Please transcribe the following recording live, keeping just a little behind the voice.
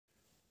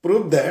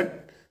Prove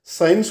that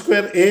sin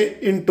square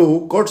a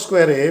into cot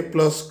square a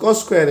plus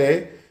cos square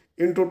a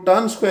into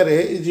tan square a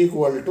is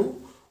equal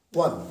to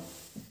 1.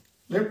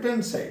 Left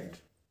hand side.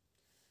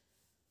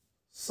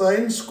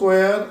 Sin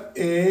square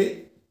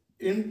a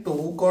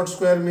into cot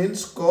square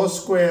means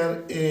cos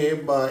square a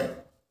by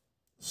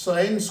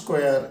sin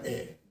square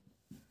a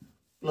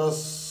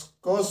plus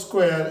cos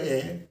square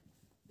a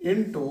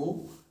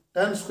into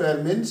tan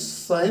square means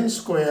sin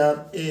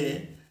square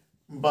a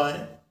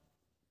by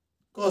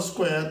cos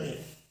square a.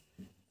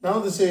 Now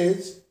this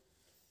is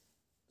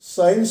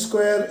sin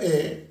square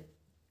a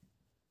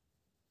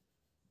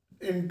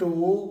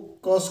into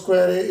cos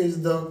square a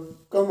is the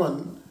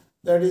common,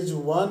 that is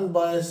 1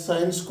 by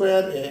sin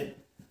square a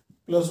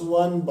plus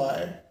 1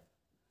 by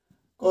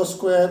cos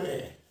square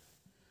a.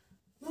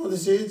 Now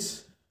this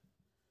is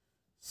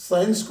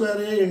sin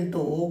square a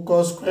into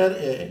cos square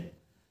a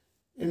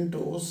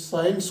into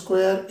sin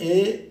square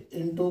a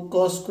into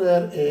cos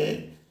square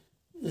a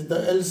is the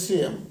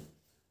LCM.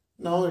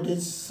 Now it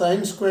is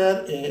sin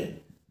square a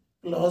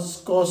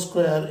plus cos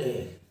square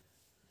a.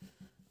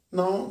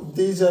 Now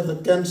these are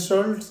the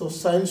cancelled, so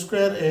sin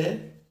square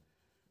a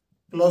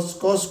plus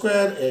cos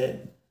square a,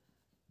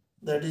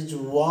 that is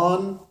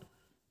 1,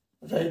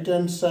 right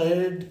hand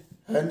side,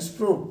 hence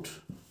proved.